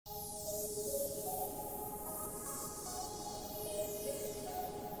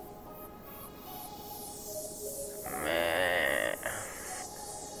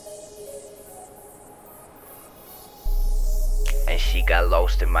got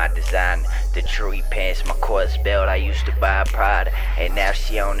lost in my design. The tree pants, my quartz belt, I used to buy Prada. And now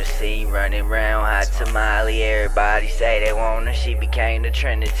she on the scene, running around hot tamale. Everybody say they want her, she became the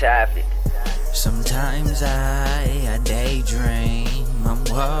trending topic. Sometimes I daydream, I'm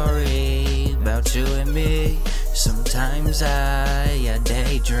worried about you and me. Sometimes I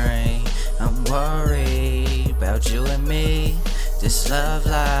daydream, I'm worried about you and me. This love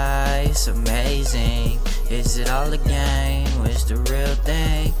life's amazing. Is it all a game? Is the real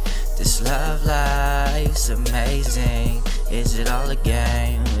thing? This love life's amazing. Is it all a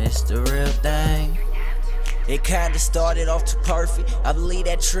game? Is the real thing? It kinda started off too perfect. I believe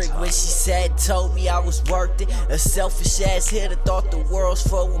that trick when she said, told me I was worth it. A selfish ass hitter thought the world's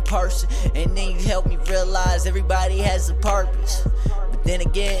for one person. And then you helped me realize everybody has a purpose. But then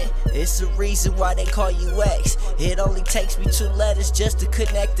again, it's the reason why they call you X. It only takes me 2 letters just to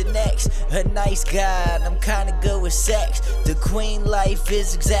connect the next. A nice guy, and I'm kinda good with sex. The queen life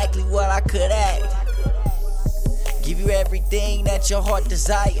is exactly what I could act. Give you everything that your heart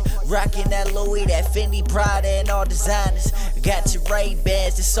desire. Rockin' that Louis, that Fendi, Prada, and all designers. Got your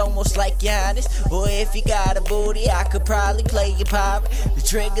Ray-Bans, it's almost like you're honest. Or if you got a booty, I could probably play your pirate. The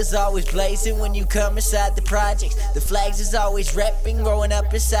trigger's always blazing when you come inside the projects. The flags is always repping, growing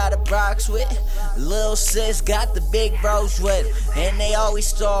up inside a box with. Lil' sis got the big bros with them, and they always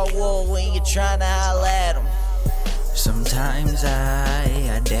start war when you're trying to holler at them. Sometimes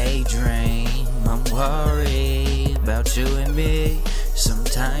I daydream, I'm worried about you and me.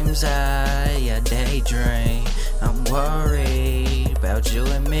 Sometimes I daydream, I'm worried about you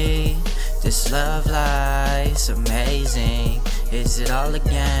and me. This love life's amazing. Is it all a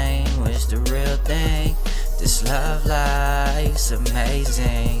game? Is the real thing? This love life's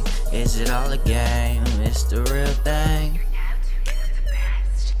amazing. Is it all a game? Is the real thing?